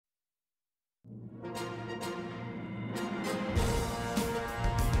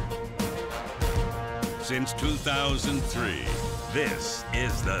Since 2003, this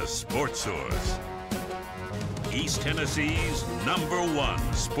is the Sports Source, East Tennessee's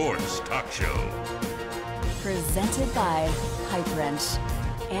 #1 sports talk show. Presented by Pipe Wrench,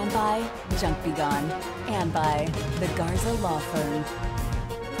 and by Junk Be Gone, and by the Garza Law Firm.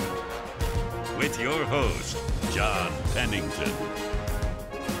 With your host, John Pennington.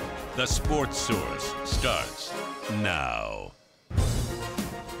 The Sports Source starts now.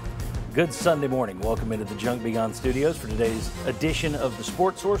 Good Sunday morning. Welcome into the Junk Be Gone studios for today's edition of the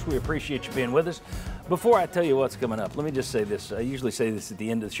Sports Source. We appreciate you being with us. Before I tell you what's coming up, let me just say this. I usually say this at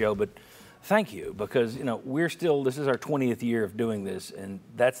the end of the show, but thank you, because, you know, this is our 20th year of doing this, and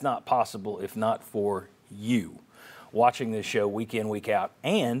that's not possible if not for you watching this show week in, week out,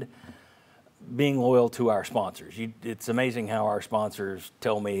 and being loyal to our sponsors. It's amazing how our sponsors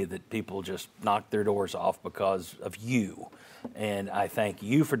tell me that people just knock their doors off because of you. And I thank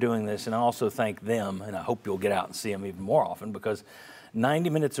you for doing this, and I also thank them, and I hope you'll get out and see them even more often, because 90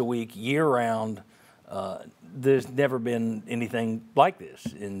 minutes a week, year-round, there's never been anything like this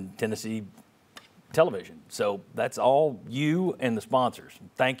in Tennessee television. So that's all you and the sponsors.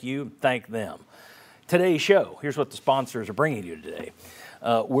 Thank you, thank them. Today's show, here's what the sponsors are bringing you today.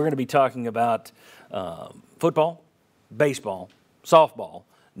 We're going to be talking about football, baseball, softball,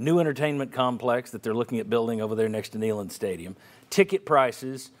 new entertainment complex that they're looking at building over there next to Neyland Stadium, ticket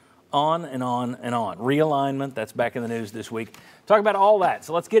prices, on and on and on. Realignment, that's back in the news this week. Talk about all that,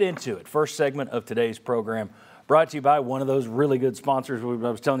 so let's get into it. First segment of today's program brought to you by one of those really good sponsors I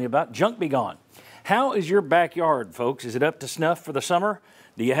was telling you about, Junk Be Gone. How is your backyard, folks? Is it up to snuff for the summer?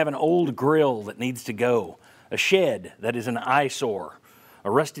 Do you have an old grill that needs to go? A shed that is an eyesore? A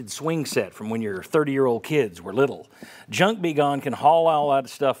rusted swing set from when your 30-year-old kids were little? Junk Be Gone can haul all that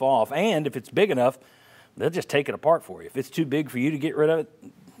stuff off, and if it's big enough, they'll just take it apart for you. If it's too big for you to get rid of it,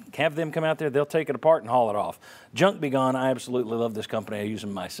 have them come out there, they'll take it apart and haul it off. Junk Be Gone, I absolutely love this company. I use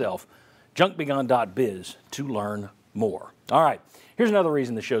them myself. JunkBeGone.biz to learn more. All right, here's another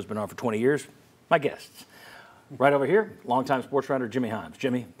reason the show's been on for 20 years. My guests. Right over here, longtime sports writer Jimmy Himes.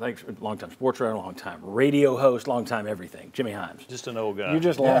 Jimmy, thanks. Longtime sports writer, longtime radio host, longtime everything. Jimmy Himes. Just an old guy. You're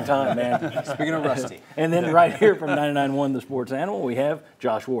just a long time, man. Speaking of Rusty. And then right here from 99.1 The Sports Animal, we have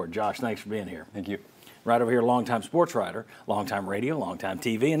Josh Ward. Josh, thanks for being here. Thank you. Right over here, longtime sports writer, longtime radio, longtime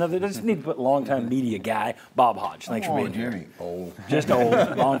TV, and they just need to put longtime media guy, Bob Hodge. Thanks for being here. Old. Just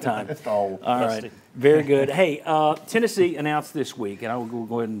old, long time. Just old. All right, very good. Hey, Tennessee announced this week, and I will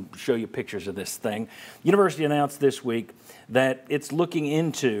go ahead and show you pictures of this thing. University announced this week that it's looking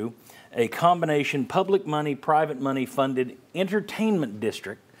into a combination public money, private money funded entertainment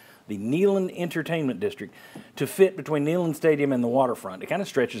district, the Neyland Entertainment District, to fit between Neyland Stadium and the waterfront. It kind of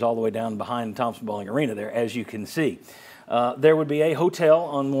stretches all the way down behind Thompson Bowling Arena there, as you can see. There would be a hotel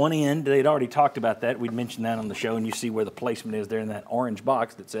on one end. They'd already talked about that. We'd mentioned that on the show, and you see where the placement is there in that orange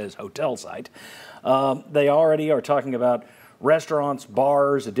box that says hotel site. They already are talking about restaurants,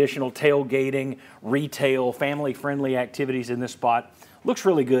 bars, additional tailgating, retail, family-friendly activities in this spot. Looks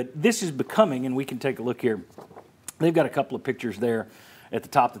really good. This is becoming, and we can take a look here, they've got a couple of pictures there at the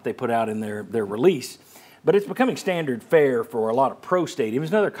top that they put out in their release. But it's becoming standard fare for a lot of pro stadiums,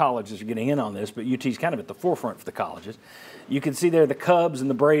 and other colleges are getting in on this, but UT's kind of at the forefront for the colleges. You can see there the Cubs and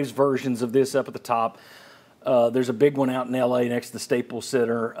the Braves versions of this up at the top. There's a big one out in L.A. next to the Staples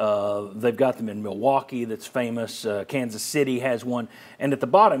Center. They've got them in Milwaukee that's famous. Kansas City has one. And at the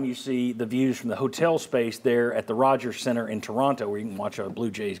bottom, you see the views from the hotel space there at the Rogers Center in Toronto, where you can watch a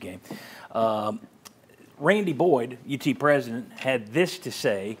Blue Jays game. Randy Boyd, UT president, had this to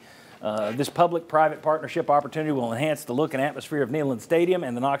say: this public-private partnership opportunity will enhance the look and atmosphere of Neyland Stadium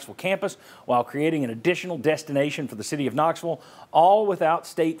and the Knoxville campus while creating an additional destination for the city of Knoxville, all without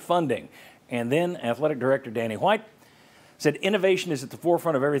state funding. And then Athletic Director Danny White said, innovation is at the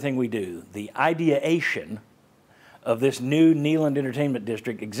forefront of everything we do. The ideation of this new Neyland Entertainment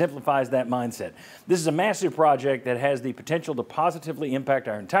District exemplifies that mindset. This is a massive project that has the potential to positively impact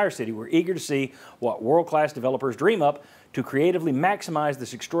our entire city. We're eager to see what world-class developers dream up to creatively maximize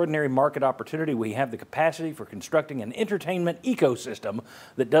this extraordinary market opportunity. We have the capacity for constructing an entertainment ecosystem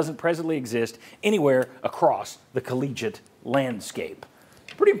that doesn't presently exist anywhere across the collegiate landscape.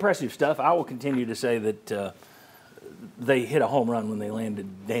 Pretty impressive stuff. I will continue to say that they hit a home run when they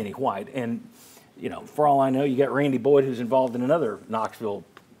landed Danny White. And you know, for all I know, you got Randy Boyd, who's involved in another Knoxville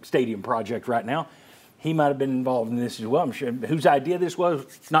stadium project right now. He might have been involved in this as well. I'm sure. Whose idea this was,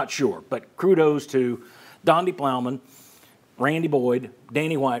 not sure. But kudos to Dondy Plowman, Randy Boyd,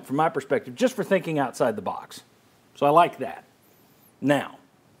 Danny White, from my perspective, just for thinking outside the box. So I like that. Now,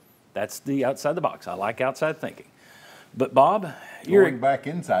 that's the outside the box. I like outside thinking. But Bob, you're going back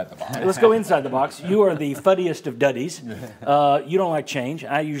inside the box. Let's go inside the box. You are the fuddiest of duddies. You don't like change.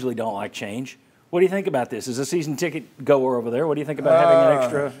 I usually don't like change. What do you think about this? As a season ticket goer over there, what do you think about having an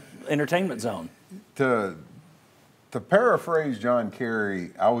extra entertainment zone? To paraphrase John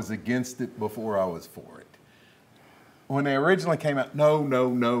Kerry, I was against it before I was for it. When they originally came out, no,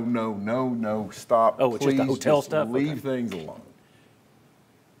 stop. Oh, it's please, just the hotel just stuff? leave Okay. things alone.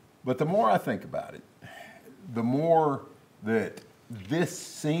 But the more I think about it, the more that this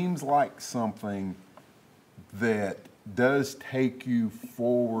seems like something that does take you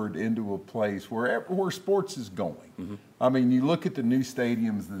forward into a place where sports is going. Mm-hmm. I mean, you look at the new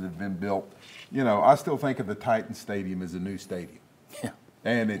stadiums that have been built. You know, I still think of the Titan Stadium as a new stadium. Yeah.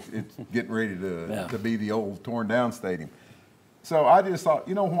 And it's getting ready to be the old torn down stadium. So I just thought,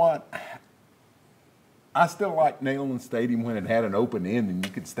 you know what? I still like Neyland Stadium when it had an open end and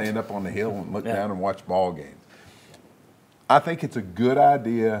you could stand up on the hill and look down and watch ball games. I think it's a good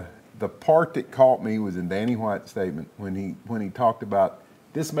idea. The part that caught me was in Danny White's statement when he talked about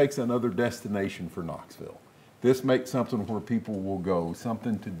this makes another destination for Knoxville. This makes something where people will go,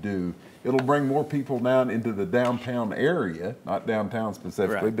 something to do. It'll bring more people down into the downtown area, not downtown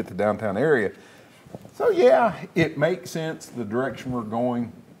specifically, but the downtown area. So yeah, it makes sense, the direction we're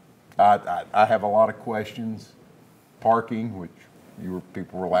going. I have a lot of questions. Parking, which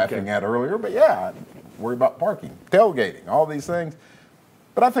people were laughing at earlier, but yeah, I worry about parking, tailgating, all these things.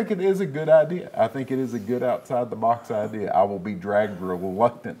 But I think it is a good idea. I think it is a good outside-the-box idea. I will be dragged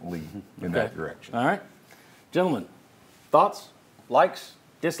reluctantly in that direction. All right. Gentlemen, thoughts, likes,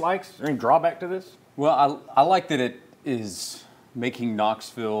 dislikes, any drawback to this? Well, I like that it is making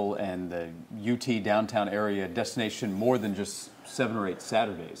Knoxville and the UT downtown area a destination more than just 7 or 8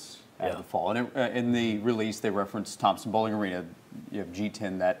 Saturdays out of the fall. And in the release, they reference Thompson Bowling Arena. You have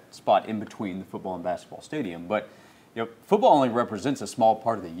G10, that spot in between the football and basketball stadium. But football only represents a small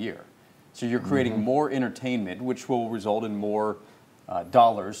part of the year. So you're creating more entertainment, which will result in more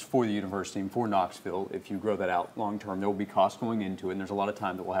dollars for the university and for Knoxville. If you grow that out long term, there will be costs going into it, and there's a lot of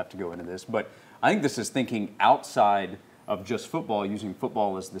time that will have to go into this. But I think this is thinking outside of just football, using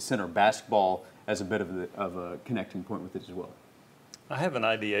football as the center, basketball as a bit of a connecting point with it as well. I have an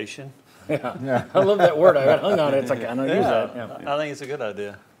ideation. Yeah. I love that word. I got hung on it. It's like, I don't use that. Yeah. I think it's a good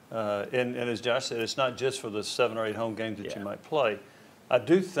idea. And as Josh said, it's not just for the 7 or 8 home games that you might play. I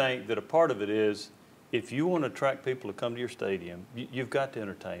do think that a part of it is if you want to attract people to come to your stadium, you've got to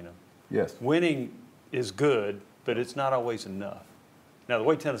entertain them. Yes. Winning is good, but it's not always enough. Now, the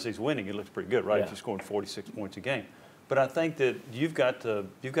way Tennessee's winning, it looks pretty good, right? Yeah. If you're scoring 46 points a game. But I think that you've got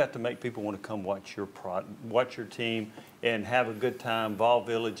to make people want to come watch your team and have a good time, Vol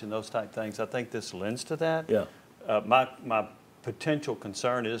Village and those type things. I think this lends to that. Yeah. My potential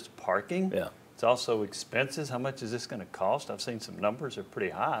concern is parking. Yeah. It's also expenses. How much is this going to cost? I've seen some numbers are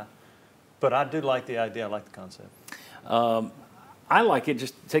pretty high. But I do like the idea. I like the concept. I like it,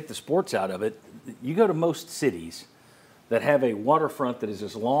 just take the sports out of it. You go to most cities that have a waterfront that is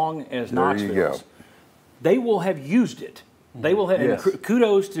as long as Knoxville's. They will have used it. They will have, Yes. and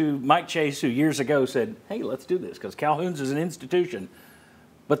kudos to Mike Chase, who years ago said, hey, let's do this, because Calhoun's is an institution.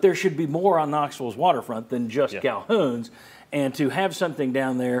 But there should be more on Knoxville's waterfront than just Calhoun's. And to have something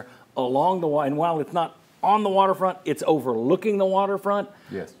down there along the water, and while it's not on the waterfront, it's overlooking the waterfront.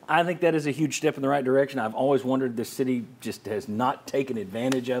 Yes. I think that is a huge step in the right direction. I've always wondered, this city just has not taken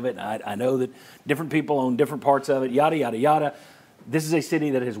advantage of it. I know that different people own different parts of it, yada, yada, yada. This is a city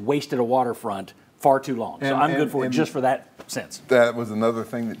that has wasted a waterfront far too long. So I'm good for it just for that sense. That was another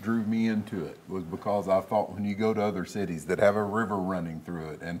thing that drew me into it, was because I thought when you go to other cities that have a river running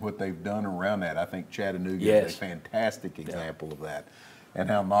through it and what they've done around that, I think Chattanooga is a fantastic example of that, and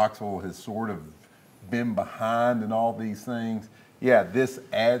how Knoxville has sort of been behind in all these things. Yeah, this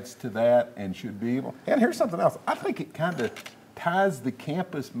adds to that and should be able. And here's something else. I think it kind of ties the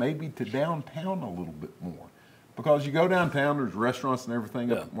campus maybe to downtown a little bit more, because you go downtown, there's restaurants and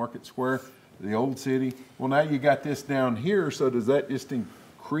everything up at Market Square, the old city. Well, now you got this down here, so does that just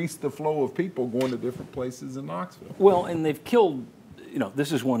increase the flow of people going to different places in Knoxville? Well, and they've killed,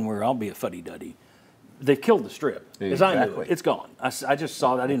 this is one where I'll be a fuddy-duddy. They've killed the Strip. As I knew it. It's gone. I just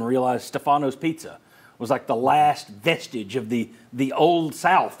saw it. I didn't realize Stefano's Pizza was like the last vestige of the old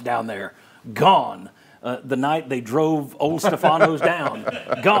South down there. Gone. The night they drove old Stefano's down.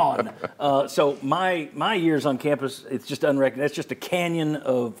 Gone. So my years on campus, it's just unrecognized. It's just a canyon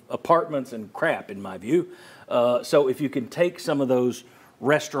of apartments and crap, in my view. So if you can take some of those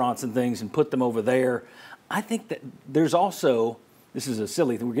restaurants and things and put them over there, I think that there's also, this is a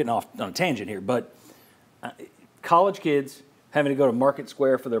silly thing, we're getting off on a tangent here, but college kids having to go to Market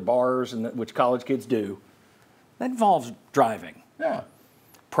Square for their bars, and which college kids do. That involves driving. Yeah.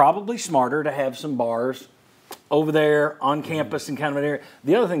 Probably smarter to have some bars over there on campus and kind of an area.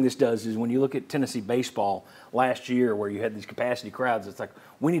 The other thing this does is when you look at Tennessee baseball last year where you had these capacity crowds, it's like,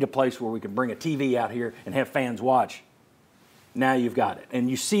 we need a place where we can bring a TV out here and have fans watch. Now you've got it. And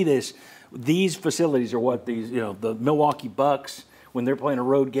you see this, these facilities are what these, the Milwaukee Bucks, when they're playing a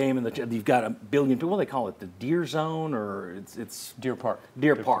road game and you've got 1 billion people, what do they call it, the Deer Zone, or it's Deer Park.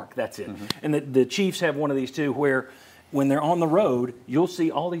 Deer Park, that's it. And the Chiefs have one of these too where when they're on the road, you'll see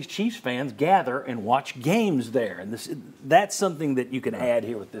all these Chiefs fans gather and watch games there. And that's something that you can add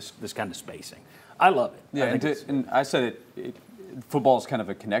here with this kind of spacing. I love it. Yeah, and I said football is kind of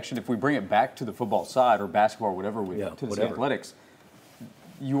a connection. If we bring it back to the football side or basketball or whatever with Tennessee athletics,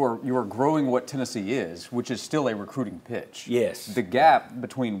 you are growing what Tennessee is, which is still a recruiting pitch. Yes. The gap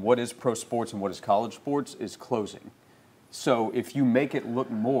between what is pro sports and what is college sports is closing. So if you make it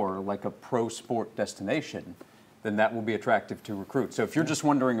look more like a pro sport destination, then that will be attractive to recruits. So if you're just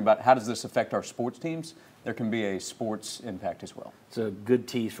wondering about how does this affect our sports teams, there can be a sports impact as well. It's a good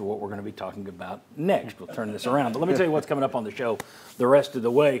tease for what we're going to be talking about next. We'll turn this around. But let me tell you what's coming up on the show the rest of the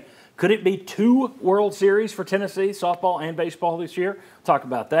way. Could it be 2 World Series for Tennessee, softball and baseball this year? Talk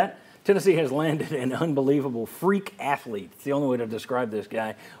about that. Tennessee has landed an unbelievable freak athlete. It's the only way to describe this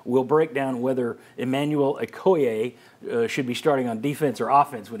guy. We'll break down whether Emmanuel Okoye should be starting on defense or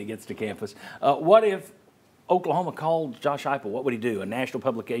offense when he gets to campus. What if Oklahoma called Josh Heupel? What would he do? A national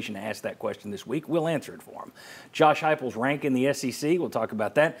publication asked that question this week. We'll answer it for him. Josh Heupel's rank in the SEC. We'll talk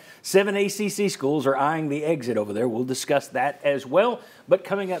about that. 7 ACC schools are eyeing the exit over there. We'll discuss that as well. But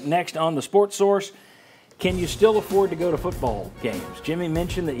coming up next on the Sports Source, can you still afford to go to football games? Jimmy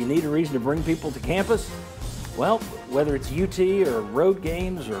mentioned that you need a reason to bring people to campus. Well, whether it's UT or road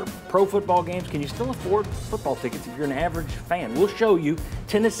games or pro football games, can you still afford football tickets if you're an average fan? We'll show you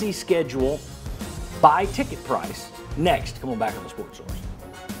Tennessee's schedule by ticket price next. Come on back on the Sports Source.